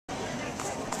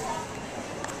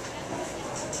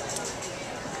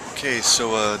Okay,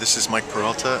 so this is Mike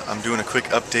Peralta. I'm doing a quick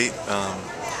update.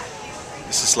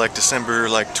 This is like December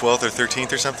 12th or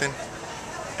 13th or something.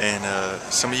 And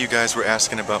some of you guys were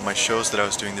asking about my shows that I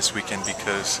was doing this weekend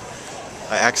because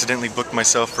I accidentally booked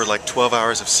myself for like 12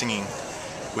 hours of singing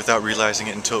without realizing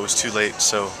it until it was too late.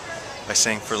 So I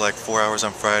sang for like 4 hours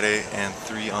on Friday and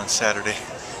 3 on Saturday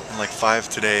and like 5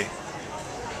 today.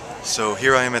 So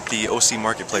here I am at the OC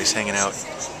Marketplace hanging out.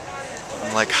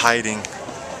 I'm like hiding.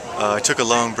 I took a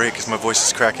long break because my voice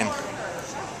is cracking,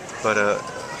 but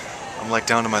I'm like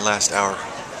down to my last hour.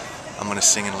 I'm gonna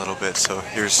sing in a little bit, so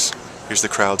here's the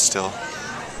crowd still.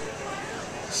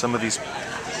 Some of these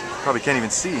probably can't even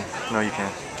see. No, you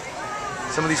can.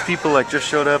 Some of these people like just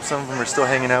showed up. Some of them are still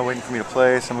hanging out waiting for me to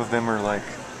play. Some of them are like,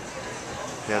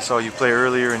 yeah, I saw you play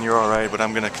earlier and you're alright, but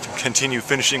I'm gonna continue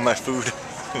finishing my food.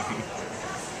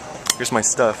 Here's my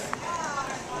stuff.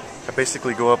 I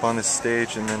basically go up on this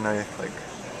stage and then I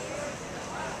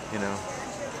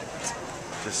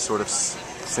just sort of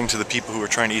sing to the people who are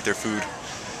trying to eat their food,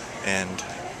 and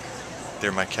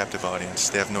they're my captive audience.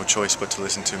 They have no choice but to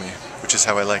listen to me, which is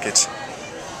how I like it.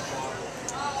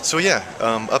 So yeah,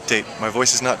 update. My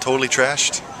voice is not totally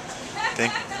trashed.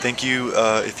 Thank you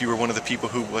if you were one of the people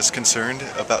who was concerned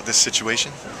about this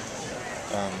situation.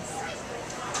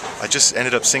 I just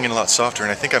ended up singing a lot softer,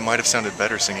 and I think I might have sounded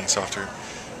better singing softer.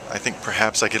 I think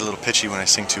perhaps I get a little pitchy when I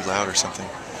sing too loud or something.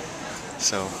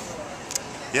 So,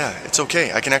 yeah, it's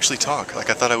okay. I can actually talk.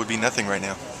 Like, I thought I would be nothing right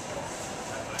now.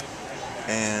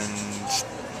 And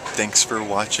thanks for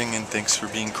watching, and thanks for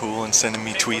being cool and sending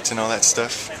me tweets and all that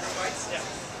stuff.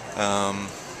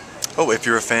 Oh, if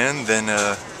you're a fan, then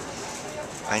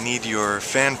I need your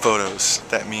fan photos.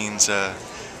 That means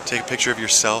take a picture of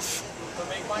yourself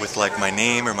with like my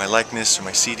name or my likeness or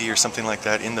my CD or something like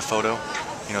that in the photo,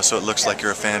 so it looks like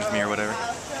you're a fan of me or whatever.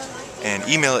 And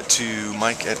email it to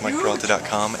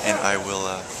mike@mikeperalta.com, and I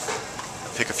will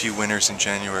pick a few winners in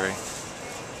January,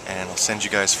 and I'll send you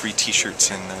guys free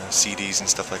t-shirts and CDs and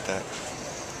stuff like that.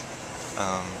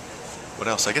 What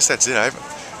else? I guess that's it.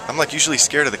 I'm like usually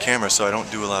scared of the camera, so I don't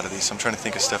do a lot of these. I'm trying to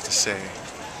think of stuff to say.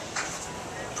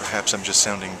 Perhaps I'm just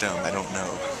sounding dumb. I don't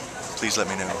know. Please let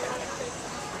me know.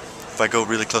 If I go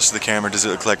really close to the camera, does it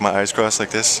look like my eyes crossed like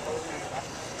this?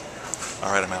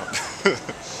 Alright, I'm out.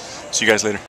 See you guys later.